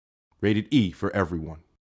Rated E for everyone.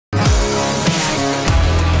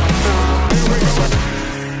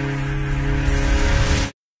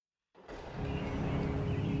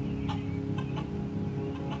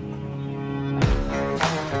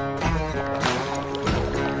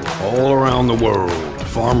 All around the world,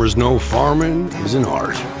 farmers know farming is an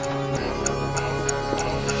art.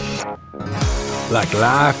 Like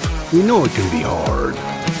life, we know it can be hard.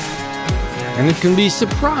 And it can be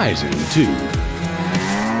surprising, too.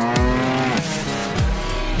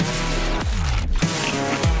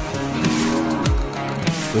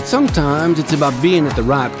 But sometimes it's about being at the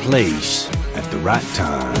right place at the right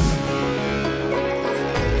time.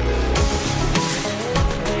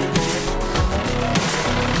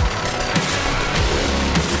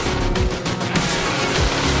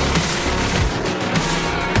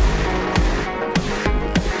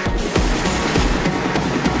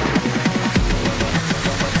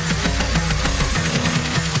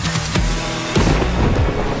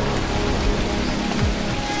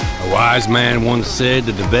 A wise man once said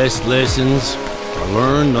that the best lessons are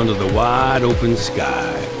learned under the wide open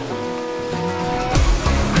sky.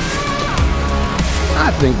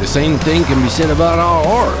 I think the same thing can be said about our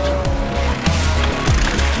art.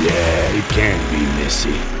 Yeah, it can be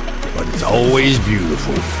messy, but it's always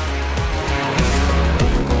beautiful.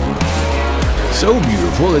 So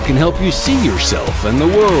beautiful it can help you see yourself and the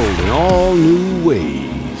world in all new ways.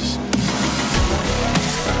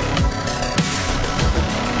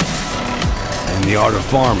 In the art of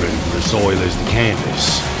farming, the soil is the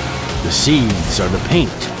canvas, the seeds are the paint,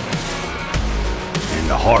 and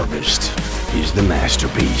the harvest is the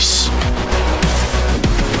masterpiece.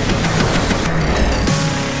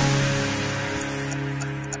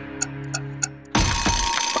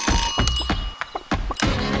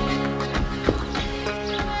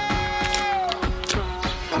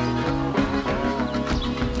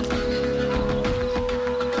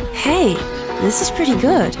 Hey, this is pretty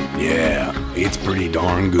good. Yeah, it's pretty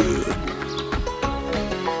darn good.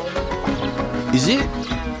 Is it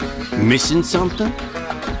missing something?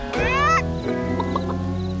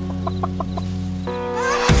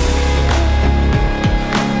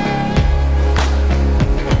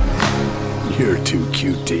 You're too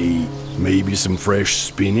cute to eat. Maybe some fresh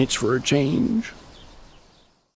spinach for a change?